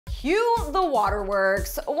Cue the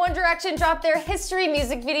waterworks. One Direction dropped their History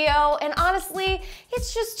music video, and honestly,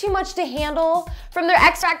 it's just too much to handle. From their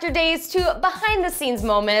X Factor days to behind the scenes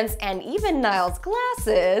moments, and even Niall's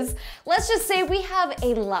glasses, let's just say we have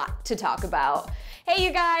a lot to talk about. Hey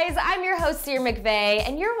you guys, I'm your host Wilshire Blvd,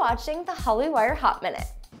 and you're watching the Hollywire Hot Minute.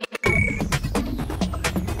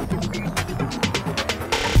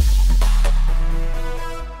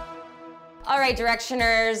 Alright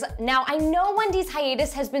Directioners, now I know Wendy's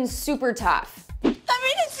hiatus has been super tough. I mean,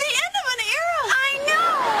 it's the end of an era! I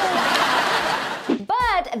know!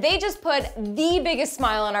 But they just put the biggest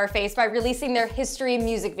smile on our face by releasing their History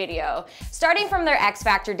music video. Starting from their X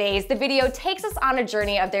Factor days, the video takes us on a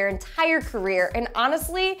journey of their entire career, and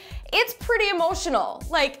honestly, it's pretty emotional.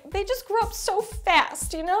 Like, they just grew up so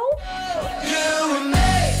fast, you know? You and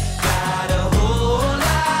me got a whole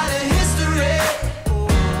lot of history.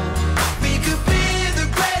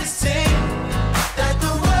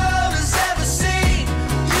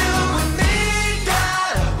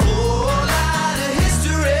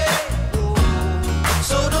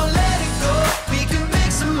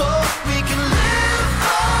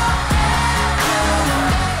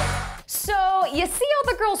 You see all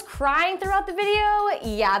the girls crying throughout the video?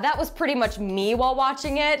 Yeah, that was pretty much me while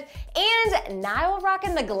watching it. And Niall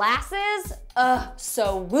rocking the glasses?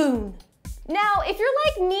 So woon. Now, if you're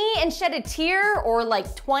like me and shed a tear or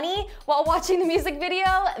like 20 while watching the music video,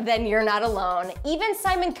 then you're not alone. Even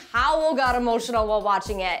Simon Cowell got emotional while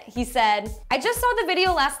watching it. He said, "I just saw the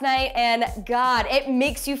video last night and God, it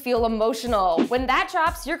makes you feel emotional. When that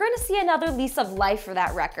drops, you're going to see another lease of life for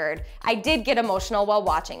that record. I did get emotional while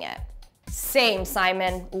watching it." Same,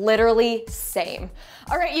 Simon. Literally same.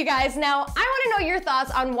 All right, you guys, now I want to know your thoughts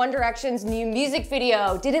on One Direction's new music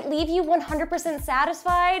video. Did it leave you 100%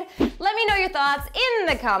 satisfied? Let me know your thoughts in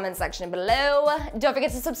the comment section below. Don't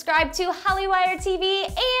forget to subscribe to Hollywire TV,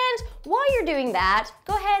 and while you're doing that,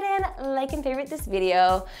 go ahead and like and favorite this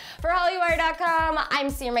video. For Hollywire.com, I'm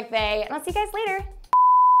Wilshire Blvd, and I'll see you guys later.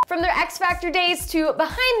 From their X Factor days to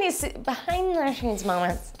behind the scenes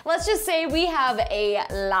moments, let's just say we have a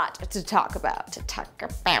lot to talk about.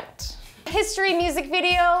 History music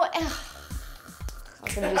video. I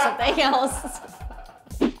was gonna do something else.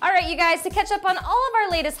 All right, you guys, to catch up on all of our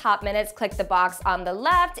latest Hot Minutes, click the box on the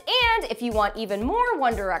left. And if you want even more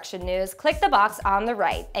One Direction news, click the box on the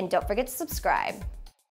right. And don't forget to subscribe.